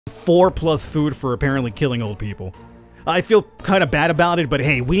4+ food for apparently killing old people. I feel kind of bad about it, but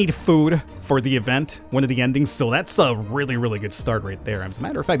hey, we need food for the event, one of the endings, so that's a really, really good start right there. As a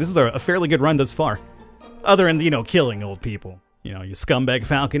matter of fact, this is a fairly good run thus far. Other than, you know, killing old people. You know, you scumbag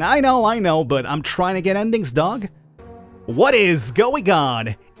Falcon. I know, but I'm trying to get endings, dog. What is going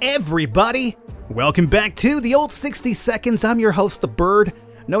on, everybody? Welcome back to the old 60 Seconds. I'm your host, the Bird,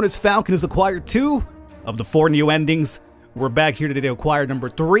 known as Falcon, who's acquired 2 of the 4 new endings. We're back here today to acquire number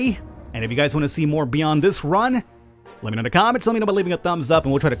 3, and if you guys want to see more beyond this run, let me know in the comments, let me know by leaving a thumbs up,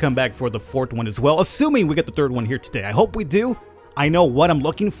 and we'll try to come back for the 4th one as well, assuming we get the 3rd one here today. I hope we do. I know what I'm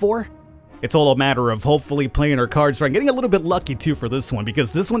looking for. It's all a matter of hopefully playing our cards right. I'm getting a little bit lucky too for this one,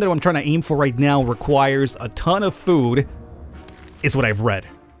 because this one that I'm trying to aim for right now requires a ton of food, is what I've read.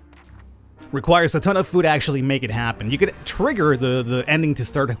 Requires a ton of food to actually make it happen. You could trigger the ending to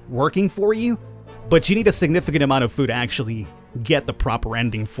start working for you, but you need a significant amount of food to actually get the proper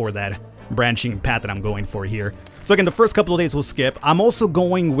ending for that branching path that I'm going for here. So again, the first couple of days we'll skip. I'm also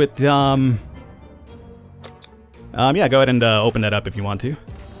going with, yeah, go ahead and open that up if you want to.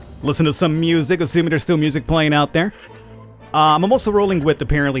 Listen to some music, assuming there's still music playing out there. I'm also rolling with,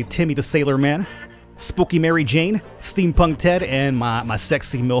 apparently, Timmy the Sailor Man, Spooky Mary Jane, Steampunk Ted, and my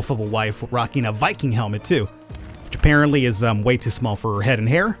sexy MILF of a wife rocking a Viking helmet, too. Which apparently is way too small for her head and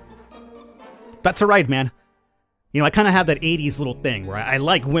hair. That's alright, man. You know, I kind of have that 80s little thing where I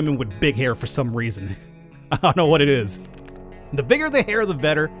like women with big hair for some reason. I don't know what it is. The bigger the hair, the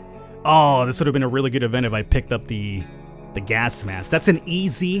better. Oh, this would have been a really good event if I picked up the gas mask. That's an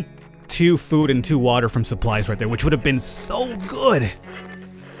easy 2 food and 2 water from supplies right there, which would have been so good.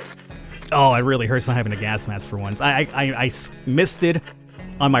 Oh, it really hurts not having a gas mask for once. I missed it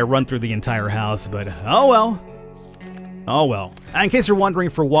on my run through the entire house, but oh well. Oh well. In case you're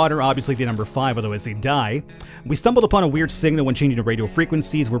wondering, for water, obviously the number 5, otherwise they die. We stumbled upon a weird signal when changing the radio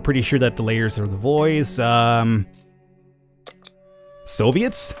frequencies. We're pretty sure that the layers are the voice.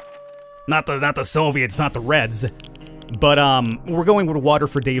 Soviets? Not the Soviets, not the Reds. But we're going with water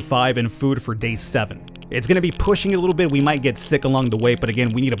for day 5 and food for day 7. It's going to be pushing it a little bit. We might get sick along the way, but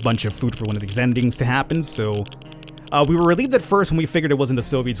again, we need a bunch of food for one of these endings to happen, so... we were relieved at first when we figured it wasn't the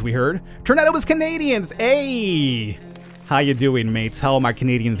Soviets we heard. Turned out it was Canadians! Hey! How you doing, mates? How are my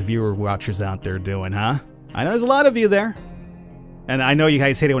Canadians viewer watchers out there doing, huh? I know there's a lot of you there. And I know you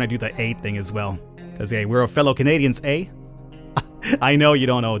guys hate it when I do the A thing as well. Because, hey, we're fellow Canadians, eh? I know you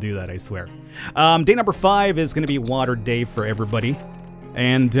don't all do that, I swear. Day number 5 is going to be water day for everybody.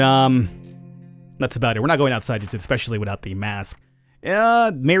 And, that's about it. We're not going outside, especially without the mask.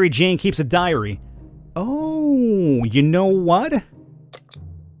 Mary Jane keeps a diary. Oh, you know what?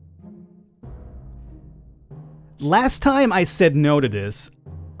 Last time I said no to this,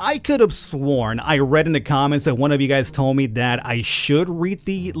 I could have sworn I read in the comments that one of you guys told me that I should read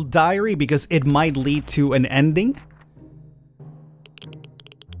the diary because it might lead to an ending.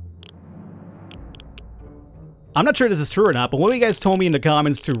 I'm not sure this is true or not, but one of you guys told me in the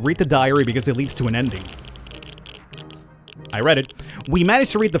comments to read the diary because it leads to an ending. I read it. We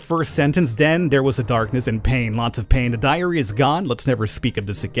managed to read the first sentence, then there was a darkness and pain, lots of pain. The diary is gone, let's never speak of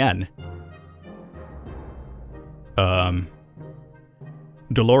this again.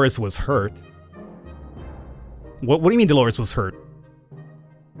 Dolores was hurt. What do you mean Dolores was hurt?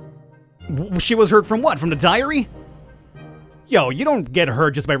 She was hurt from what? From the diary? Yo, you don't get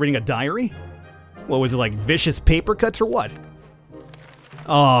hurt just by reading a diary. What was it, like vicious paper cuts or what?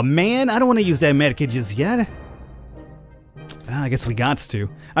 Oh man, I don't want to use that medkit just yet. I guess we got to.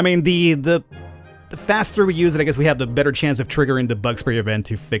 I mean, the faster we use it, I guess we have the better chance of triggering the bug spray event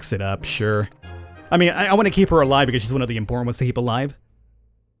to fix it up, sure. I mean, I want to keep her alive because she's one of the important ones to keep alive.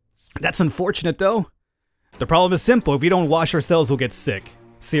 That's unfortunate, though. The problem is simple. If we don't wash ourselves, we'll get sick.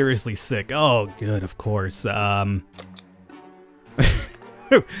 Seriously sick. Oh, good, of course. What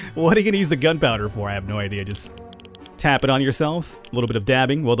are you going to use the gunpowder for? I have no idea. Just tap it on yourselves. A little bit of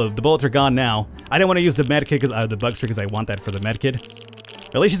dabbing. Well, the bullets are gone now. I didn't want to use the medkit, the bug spray, because I want that for the medkit.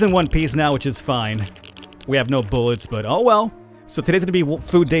 At least she's in one piece now, which is fine. We have no bullets, but oh well. So today's going to be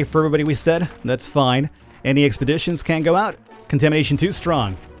food day for everybody, we said. That's fine. Any expeditions can't go out. Contamination too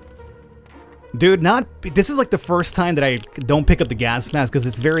strong. Dude, this is like the first time that I don't pick up the gas mask because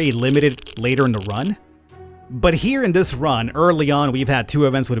it's very limited later in the run. But here in this run, early on, we've had 2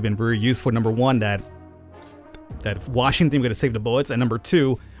 events that would have been very useful. Number 1, that Washington was going to save the bullets. And number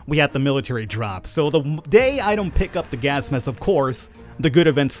 2, we had the military drop. So the day I don't pick up the gas mask, of course, the good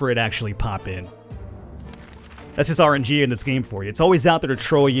events for it actually pop in. That's just RNG in this game for you. It's always out there to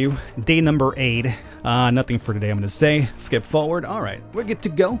troll you. Day number 8. Nothing for today, I'm going to say. Skip forward. All right, we're good to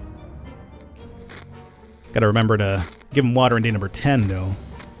go. Gotta remember to give him water in day number 10, though.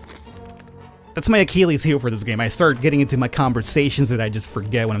 That's my Achilles heel for this game. I start getting into my conversations that I just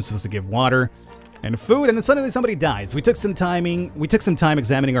forget when I'm supposed to give water and food, and then suddenly somebody dies. We took some time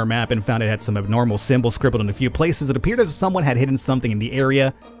examining our map and found it had some abnormal symbols scribbled in a few places. It appeared as if someone had hidden something in the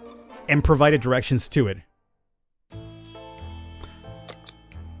area and provided directions to it.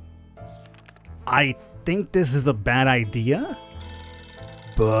 I think this is a bad idea,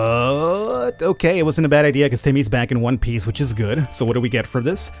 but okay, it wasn't a bad idea because Timmy's back in one piece, which is good. So what do we get for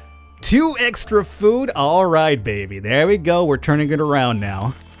this? 2 extra food? Alright, baby. There we go. We're turning it around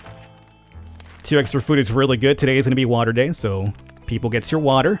now. 2 extra food is really good. Today is going to be water day, so people gets your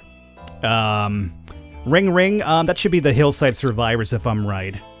water. Ring. That should be the hillside survivors if I'm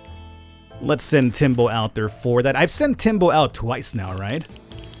right. Let's send Timbo out there for that. I've sent Timbo out twice now, right?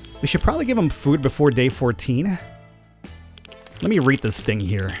 We should probably give him food before day 14. Let me read this thing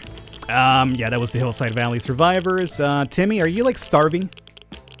here. Yeah, that was the Hillside Valley survivors. Timmy, are you, like, starving?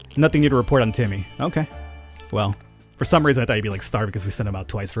 Nothing new to report on Timmy. Okay. Well, for some reason I thought you'd be, like, starving because we sent him out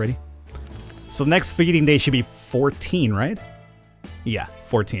twice already. So next feeding day should be 14, right? Yeah,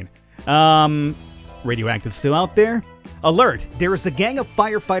 14. Radioactive still out there. Alert! There is a gang of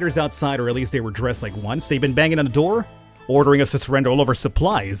firefighters outside, or at least they were dressed like once. They've been banging on the door, ordering us to surrender all of our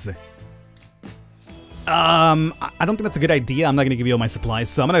supplies. I don't think that's a good idea. I'm not going to give you all my supplies,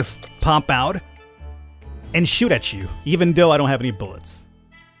 so I'm going to pop out and shoot at you, even though I don't have any bullets.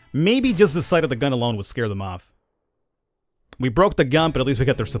 Maybe just the sight of the gun alone would scare them off. We broke the gun, but at least we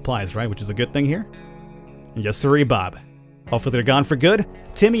got their supplies, right? Which is a good thing here. Yes, sirree, Bob. Hopefully they're gone for good.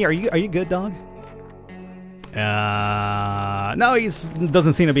 Timmy, are you good, dog? No, he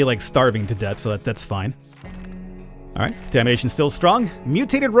doesn't seem to be, like, starving to death, so that's fine. Alright, contamination's still strong.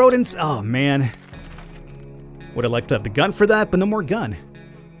 Mutated rodents, oh man. Would have liked to have the gun for that, but no more gun.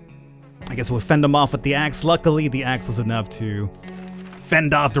 I guess we'll fend them off with the axe. Luckily, the axe was enough to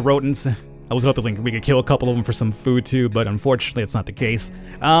fend off the rodents. I was hoping we could kill a couple of them for some food too, but unfortunately it's not the case.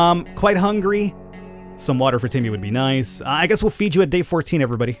 Quite hungry. Some water for Timmy would be nice. I guess we'll feed you at day 14,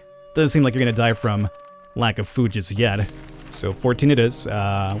 everybody. Doesn't seem like you're gonna die from lack of food just yet. So 14 it is.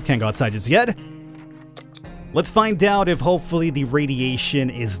 Can't go outside just yet. Let's find out if hopefully the radiation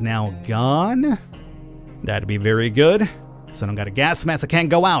is now gone. That'd be very good. So I don't got a gas mask, I can't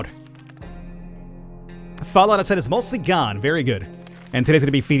go out. Fallout outside is mostly gone, very good. And today's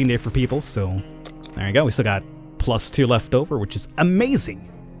gonna be feeding day for people, so there you go. We still got +2 left over, which is amazing.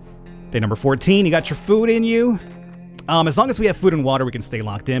 Day number 14, you got your food in you. As long as we have food and water, we can stay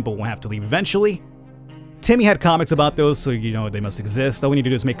locked in, but we'll have to leave eventually. Timmy had comics about those, so you know they must exist. All we need to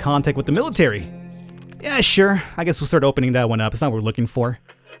do is make contact with the military. Yeah, sure. I guess we'll start opening that one up. It's not what we're looking for.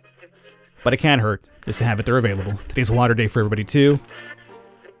 But it can't hurt, just to have it there available. Today's water day for everybody, too.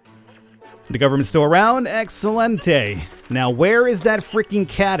 The government's still around? Excelente. Now, where is that freaking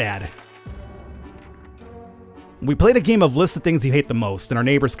cat at? We played a game of list of things you hate the most, and our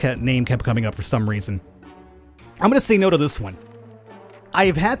neighbor's cat name kept coming up for some reason. I'm gonna say no to this one.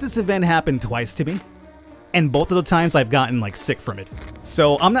 I've had this event happen twice to me, and both of the times I've gotten, like, sick from it.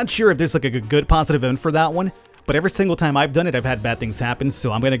 So I'm not sure if there's, like, a good positive event for that one, but every single time I've done it, I've had bad things happen,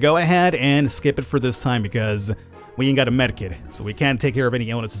 so I'm gonna go ahead and skip it for this time because we ain't got a medkit, so we can't take care of any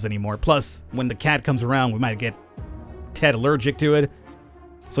illnesses anymore. Plus, when the cat comes around, we might get Ted allergic to it,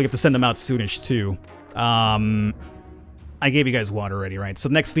 so we have to send them out soonish, too. I gave you guys water already, right? So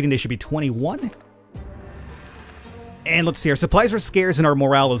next feeding day should be 21. And let's see, our supplies are scarce and our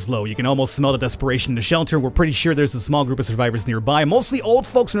morale is low. You can almost smell the desperation in the shelter. We're pretty sure there's a small group of survivors nearby, mostly old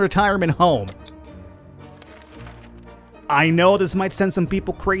folks in a retirement home. I know this might send some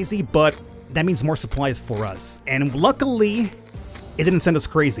people crazy, but that means more supplies for us. And luckily, it didn't send us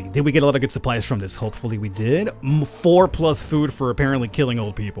crazy. Did we get a lot of good supplies from this? Hopefully we did. 4+ food for apparently killing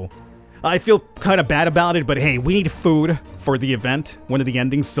old people. I feel kind of bad about it, but hey, we need food for the event, one of the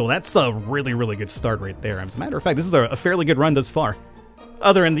endings, so that's a really, really good start right there. As a matter of fact, this is a fairly good run thus far.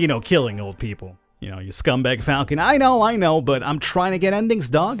 Other than, you know, killing old people. You know, you scumbag Falcon. I know, but I'm trying to get endings,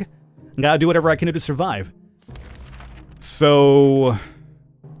 dog. I gotta do whatever I can do to survive. So,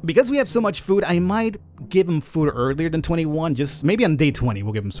 because we have so much food, I might give him food earlier than 21. Just maybe on day 20,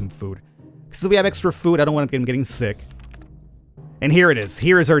 we'll give him some food. Because if we have extra food, I don't want him getting sick. And here it is.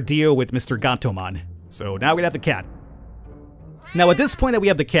 Here is our deal with Mr. Gatomon. So now we have the cat. Now at this point that we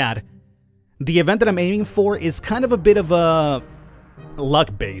have the cat, the event that I'm aiming for is kind of a bit of a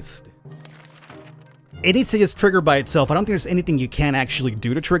luck-based. It needs to just trigger by itself. I don't think there's anything you can actually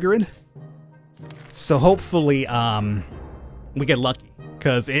do to trigger it. So hopefully, we get lucky.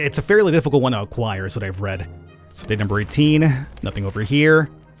 Because it's a fairly difficult one to acquire, is what I've read. So day number 18, nothing over here.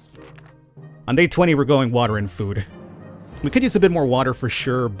 On day 20, we're going water and food. We could use a bit more water for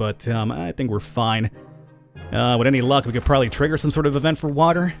sure, but I think we're fine. With any luck, we could probably trigger some sort of event for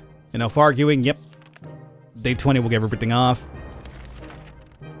water. Enough arguing, yep. Day 20 will get everything off.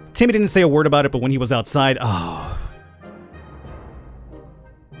 Timmy didn't say a word about it, but when he was outside, oh.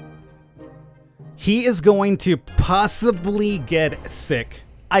 He is going to possibly get sick.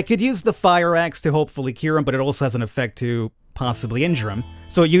 I could use the fire axe to hopefully cure him, but it also has an effect to possibly injure him.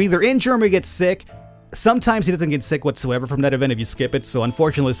 So you either injure him or get sick. Sometimes he doesn't get sick whatsoever from that event if you skip it, so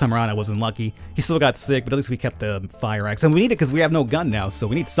unfortunately this time around I wasn't lucky. He still got sick, but at least we kept the fire axe. And we need it because we have no gun now, so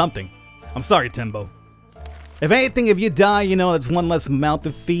we need something. I'm sorry, Timbo. If anything, if you die, you know, that's one less mouth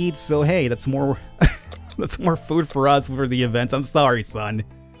to feed, so hey, that's more that's more food for us for the events. I'm sorry, son.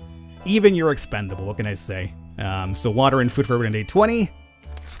 Even you're expendable, what can I say? So water and food for everyone in day 20.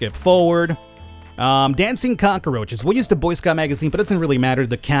 Skip forward. Dancing cockroaches. We'll use the Boy Scout magazine, but it doesn't really matter.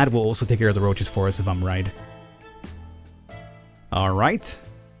 The cat will also take care of the roaches for us if I'm right. Alright.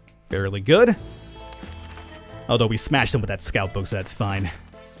 Fairly good. Although we smashed them with that scout book, so that's fine.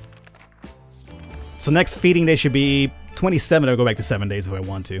 So next feeding day should be 27. I'll go back to 7 days if I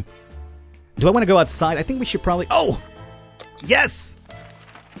want to. Do I want to go outside? I think we should probably... Oh! Yes!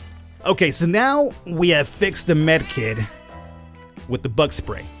 Okay, so now we have fixed the med kit with the bug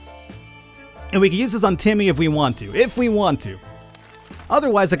spray. And we can use this on Timmy if we want to. If we want to.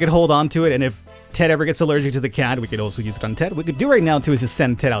 Otherwise, I could hold on to it, and if Ted ever gets allergic to the cat, we could also use it on Ted. What we could do right now, too, is just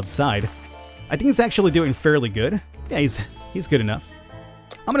send Ted outside. I think he's actually doing fairly good. Yeah, he's good enough.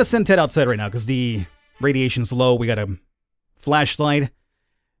 I'm gonna send Ted outside right now, because the radiation's low. We got a flashlight.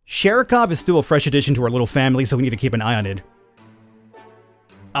 Sherikov is still a fresh addition to our little family, so we need to keep an eye on it.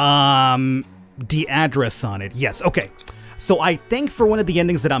 The address on it. Yes, okay. So I think for one of the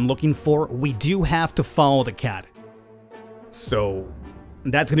endings that I'm looking for, we do have to follow the cat. So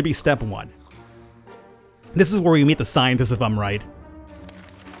that's going to be step 1. This is where we meet the scientist, if I'm right.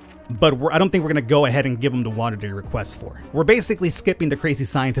 But I don't think we're going to go ahead and give him the water that he requests for. We're basically skipping the crazy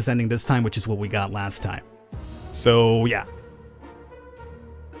scientist ending this time, which is what we got last time. So yeah.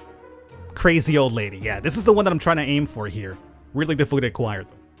 Crazy old lady. Yeah, this is the one that I'm trying to aim for here. Really difficult to acquire,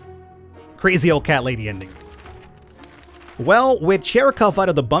 though. Crazy old cat lady ending. Well, with Cherikov out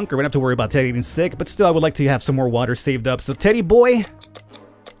of the bunker, we don't have to worry about Teddy getting sick, but still I would like to have some more water saved up. So Teddy boy,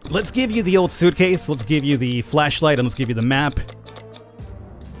 let's give you the old suitcase, let's give you the flashlight, and let's give you the map.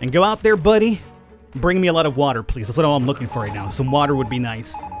 And go out there, buddy. Bring me a lot of water, please. That's what I'm looking for right now. Some water would be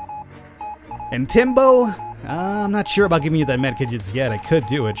nice. And Timbo, I'm not sure about giving you that medkit just yet. I could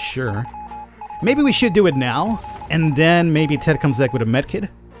do it, sure. Maybe we should do it now, and then maybe Ted comes back with a medkit.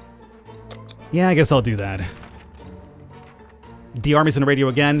 Yeah, I guess I'll do that. The army's on the radio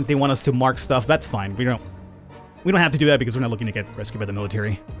again. They want us to mark stuff. That's fine. We don't have to do that because we're not looking to get rescued by the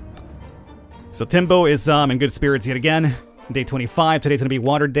military. So Timbo is in good spirits yet again. Day 25. Today's gonna be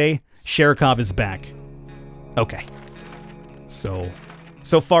water day. Sherikov is back. Okay. So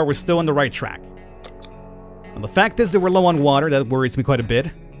far we're still on the right track. Well, the fact is that we're low on water. That worries me quite a bit.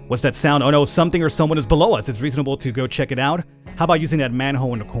 What's that sound? Oh no, something or someone is below us. It's reasonable to go check it out. How about using that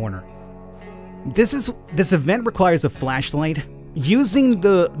manhole in the corner? This event requires a flashlight. Using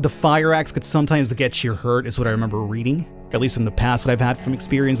the fire axe could sometimes get you hurt, is what I remember reading. At least in the past, what I've had from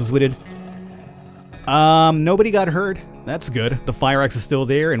experiences with it. Nobody got hurt. That's good. The fire axe is still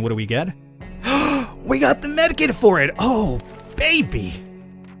there, and what do we get? We got the medkit for it! Oh, baby!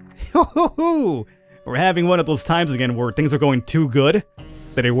 We're having one of those times again where things are going too good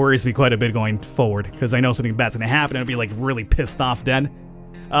that it worries me quite a bit going forward, because I know something bad's gonna happen, and I'll be like really pissed off then.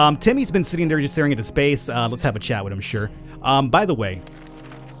 Timmy's been sitting there just staring into space. Let's have a chat with him, sure. By the way,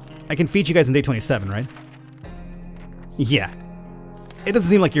 I can feed you guys in day 27, right? Yeah. It doesn't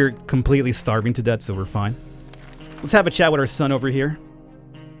seem like you're completely starving to death, so we're fine. Let's have a chat with our son over here.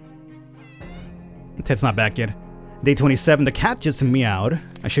 Ted's not back yet. Day 27, the cat just meowed.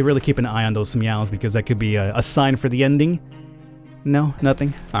 I should really keep an eye on those meows because that could be a sign for the ending. No,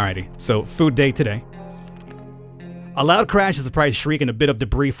 nothing? Alrighty, so food day today. A loud crash, a surprise shriek, and a bit of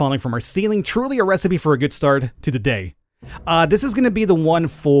debris falling from our ceiling. Truly a recipe for a good start to the day. This is going to be the one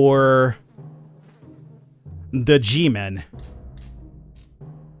for the G-Men.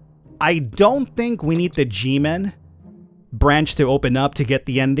 I don't think we need the G-Men branch to open up to get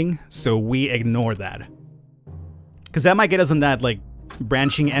the ending, so we ignore that. Because that might get us in that, like,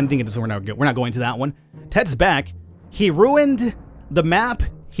 branching ending, and so we're not going to that one. Ted's back. He ruined the map.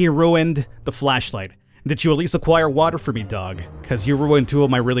 He ruined the flashlight. Did you at least acquire water for me, dog? Because you ruined 2 of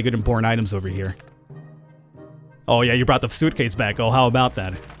my really good important items over here. Oh yeah, you brought the suitcase back. Oh, how about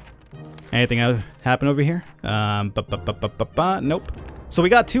that? Anything else happen over here? Nope. So we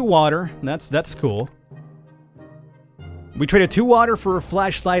got 2 water. That's cool. We traded 2 water for a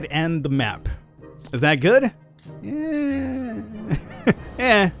flashlight and the map. Is that good? Yeah.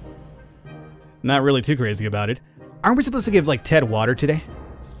 Eh. Not really too crazy about it. Aren't we supposed to give, like, Ted water today?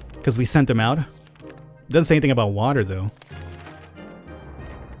 Because we sent him out? Doesn't say anything about water, though.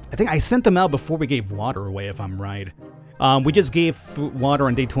 I think I sent them out before we gave water away, if I'm right. We just gave water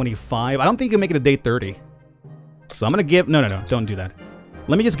on day 25. I don't think you can make it a day 30. So I'm going to give... No, don't do that.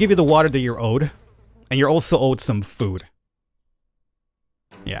 Let me just give you the water that you're owed. And you're also owed some food.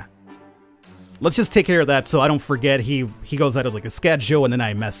 Yeah. Let's just take care of that so I don't forget he goes out of like a schedule and then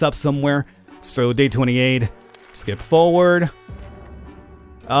I mess up somewhere. So day 28, skip forward.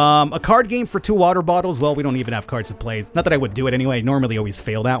 A card game for 2 water bottles. Well, we don't even have cards to play. Not that I would do it anyway. I normally always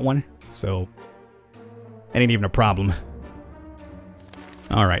fail that one. So, it ain't even a problem.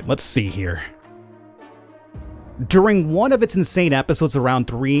 Alright, let's see here. During one of its insane episodes around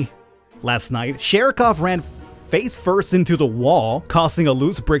 3 last night, Sherikov ran face first into the wall, causing a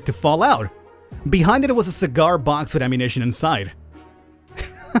loose brick to fall out. Behind it was a cigar box with ammunition inside.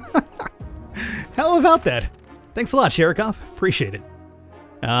 How about that? Thanks a lot, Sherikov. Appreciate it.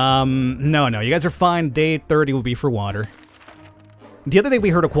 No, you guys are fine. Day 30 will be for water. The other day we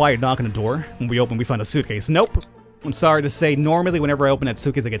heard a quiet knock on the door. When we opened, we found a suitcase. Nope. I'm sorry to say, normally whenever I open that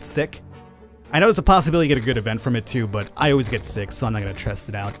suitcase, I get sick. I know there's a possibility you get a good event from it too, but I always get sick, so I'm not going to test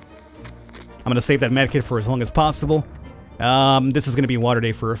it out. I'm going to save that medkit for as long as possible. This is going to be water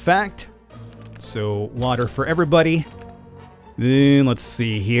day for a fact. So, water for everybody. Then, let's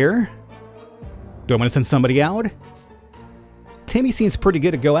see here. Do I want to send somebody out? Timmy seems pretty good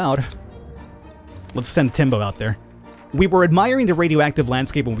to go out. Let's send Timbo out there. We were admiring the radioactive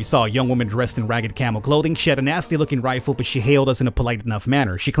landscape when we saw a young woman dressed in ragged camo clothing. She had a nasty-looking rifle, but she hailed us in a polite enough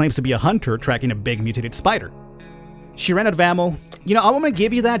manner. She claims to be a hunter tracking a big mutated spider. She ran out of ammo. You know, I'm gonna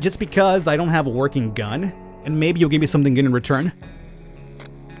give you that just because I don't have a working gun, and maybe you'll give me something good in return.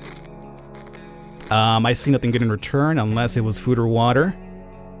 I see nothing good in return unless it was food or water.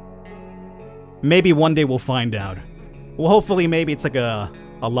 Maybe one day we'll find out. Well, hopefully maybe it's like a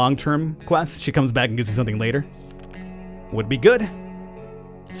long-term quest. She comes back and gives me something later. Would be good.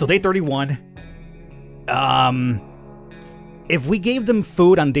 So day 31. If we gave them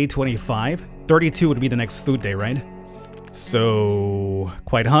food on day 25, 32 would be the next food day, right? So,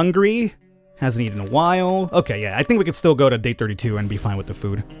 quite hungry. Hasn't eaten in a while. Okay, yeah, I think we could still go to day 32 and be fine with the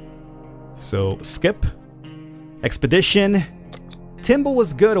food. So, skip. Expedition. Timble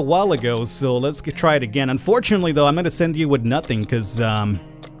was good a while ago, so let's try it again. Unfortunately, though, I'm going to send you with nothing, because,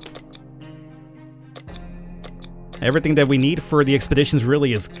 everything that we need for the expeditions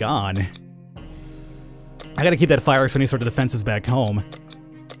really is gone. I gotta keep that fire for any sort of defenses back home.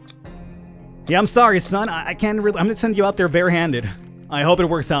 Yeah, I'm sorry, son. I can't really... I'm gonna send you out there barehanded. I hope it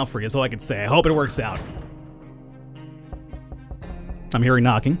works out for you, is all I can say. I hope it works out. I'm hearing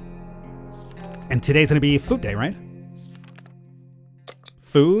knocking. And today's gonna be food day, right?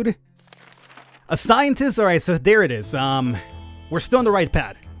 Food? A scientist? Alright, so there it is. We're still on the right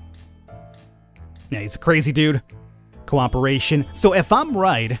path. Yeah, he's a crazy dude. Cooperation. So if I'm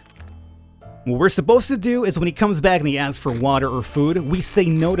right, what we're supposed to do is when he comes back and he asks for water or food, we say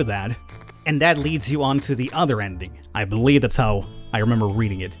no to that. And that leads you on to the other ending. I believe that's how I remember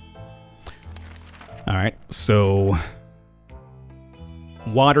reading it. Alright, so...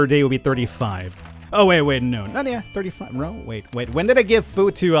 Water day will be 35. Oh, wait, no. Not yeah, 35. No, wait. When did I give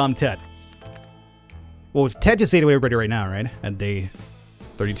food to, Ted? Well, Ted just ate with everybody right now, right? At day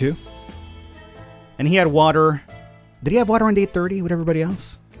 32? And he had water. Did he have water on day 30 with everybody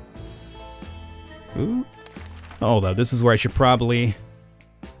else? Ooh. Hold up, this is where I should probably...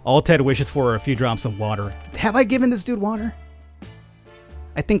 All Ted wishes for are a few drops of water. Have I given this dude water?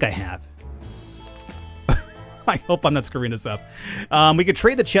 I think I have. I hope I'm not screwing this up. We could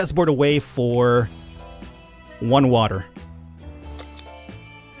trade the chessboard away for 1 water.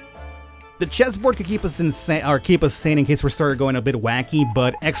 The chessboard could keep us insane, or keep us sane in case we're starting going a bit wacky,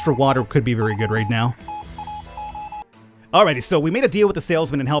 but extra water could be very good right now. Alrighty, so we made a deal with the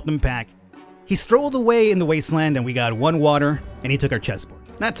salesman and helped him pack. He strolled away in the wasteland and we got 1 water, and he took our chessboard.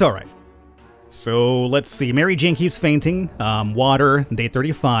 That's alright. So, let's see. Mary Jane keeps fainting. Water, day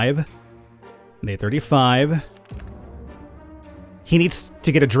 35. Day 35. He needs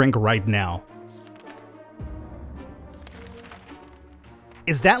to get a drink right now.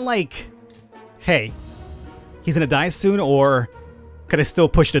 Is that like... Hey, he's gonna die soon, or could I still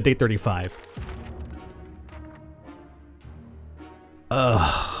push to day 35?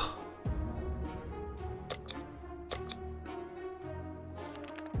 Ugh.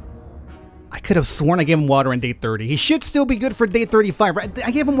 I could have sworn I gave him water on day 30. He should still be good for day 35, right? I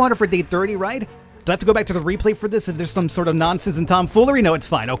gave him water for day 30, right? Do Do I have to go back to the replay for this if there's some sort of nonsense and tomfoolery? No, it's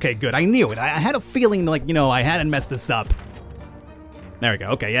fine. Okay, good. I knew it. I had a feeling like, you know, I hadn't messed this up. There we go.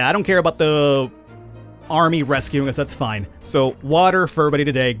 Okay, yeah, I don't care about the army rescuing us. That's fine. So, water for everybody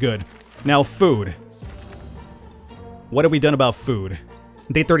today. Good. Now, food. What have we done about food?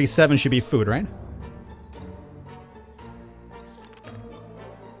 Day 37 should be food, right?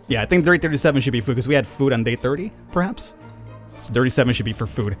 Yeah, I think day 37 should be food because we had food on day 30, perhaps? So 37 should be for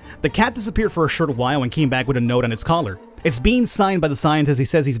food. The cat disappeared for a short while and came back with a note on its collar. It's being signed by the scientist. He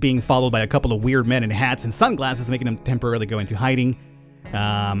says he's being followed by a couple of weird men in hats and sunglasses, making him temporarily go into hiding.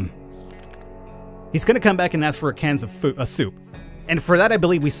 He's gonna come back and ask for a can of soup. And for that, I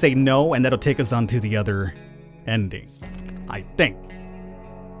believe we say no, and that'll take us on to the other ending. I think.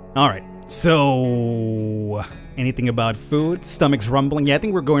 Alright, so... anything about food? Stomach's rumbling? Yeah, I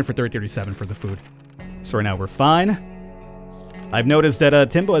think we're going for 37 for the food. So right now we're fine. I've noticed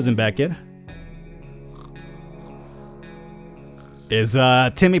that Timbo isn't back yet. Is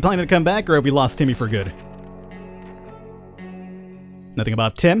Timmy planning to come back, or have we lost Timmy for good? Nothing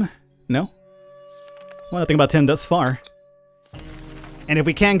about Tim? No? Well, nothing about Tim thus far. And if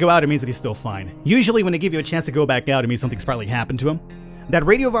we can go out, it means that he's still fine. Usually when they give you a chance to go back out, it means something's probably happened to him. That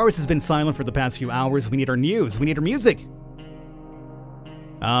radio of ours has been silent for the past few hours. We need our news. We need our music.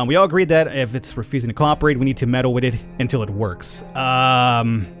 We all agreed that if it's refusing to cooperate, we need to meddle with it until it works.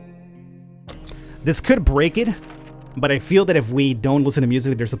 This could break it, but I feel that if we don't listen to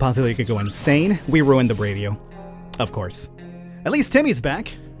music, there's a possibility it could go insane. We ruined the radio. Of course. At least Timmy's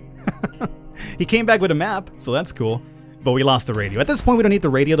back. He came back with a map, so that's cool. But we lost the radio. At this point, we don't need the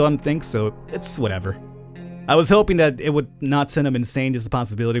radio, I don't think, so it's whatever. I was hoping that it would not send him insane, just a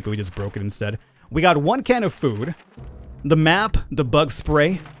possibility, but we just broke it instead. We got one can of food, the map, the bug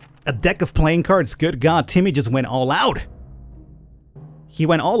spray, a deck of playing cards. Good God, Timmy just went all out. He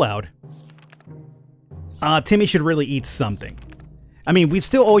went all out. Timmy should really eat something. I mean, we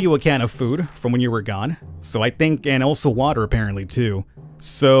still owe you a can of food from when you were gone. So I think, and also water apparently too.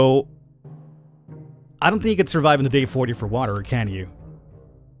 So, I don't think you could survive in the day 40 for water, or can you?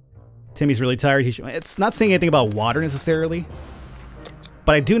 Timmy's really tired. It's not saying anything about water necessarily.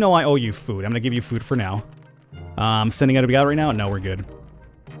 But I do know I owe you food. I'm gonna give you food for now. Sending out a out right now? No, we're good.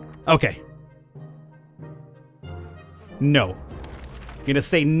 Okay. No. I'm gonna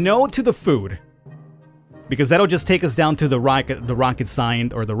say no to the food. Because that'll just take us down to the rocket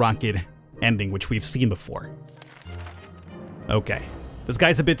sign, or the rocket ending, which we've seen before. Okay. This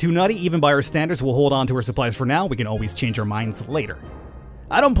guy's a bit too nutty, even by our standards. We'll hold on to our supplies for now. We can always change our minds later.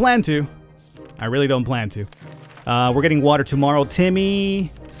 I don't plan to. I really don't plan to. We're getting water tomorrow.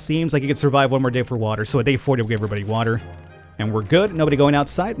 Timmy seems like he could survive one more day for water. So at day 40, we'll give everybody water. And we're good. Nobody going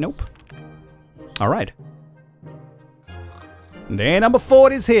outside? Nope. Alright. Day number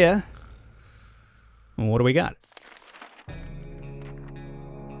 40 is here. What do we got?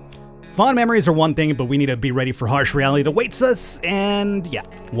 Fond memories are one thing, but we need to be ready for harsh reality that awaits us. And yeah,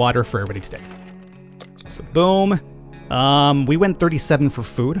 water for everybody today. So boom. We went 37 for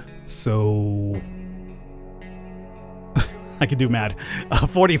food. So I could do math.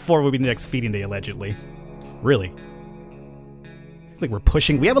 44 will be the next feeding day, allegedly. Really? Seems like we're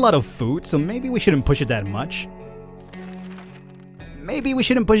pushing. We have a lot of food, so maybe we shouldn't push it that much. Maybe we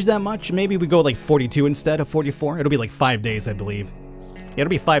shouldn't push it that much. Maybe we go like 42 instead of 44. It'll be like 5 days, I believe. Yeah, it'll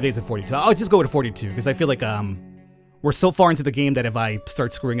be 5 days at 42. I'll just go with 42, because I feel like we're so far into the game that if I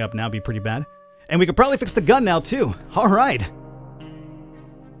start screwing up now, it'd be pretty bad. And we could probably fix the gun now, too. Alright.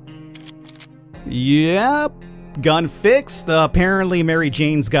 Yep. Gun fixed. Apparently, Mary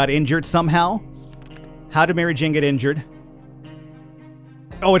Jane's got injured somehow. How did Mary Jane get injured?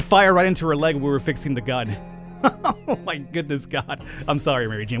 Oh, it fired right into her leg when we were fixing the gun. Oh my goodness, God. I'm sorry,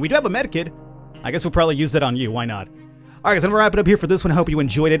 Mary Jane. We do have a medkit. I guess we'll probably use that on you. Why not? Alright, guys, I'm gonna wrap it up here for this one. I hope you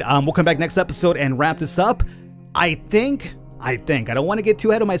enjoyed it. We'll come back next episode and wrap this up. I think, I don't want to get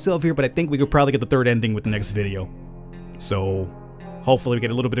too ahead of myself here, but I think we could probably get the third ending with the next video. So, hopefully we get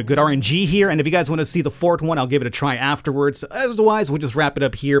a little bit of good RNG here, and if you guys want to see the fourth one, I'll give it a try afterwards. Otherwise, we'll just wrap it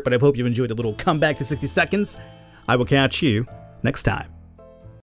up here, but I hope you've enjoyed a little comeback to 60 seconds. I will catch you next time.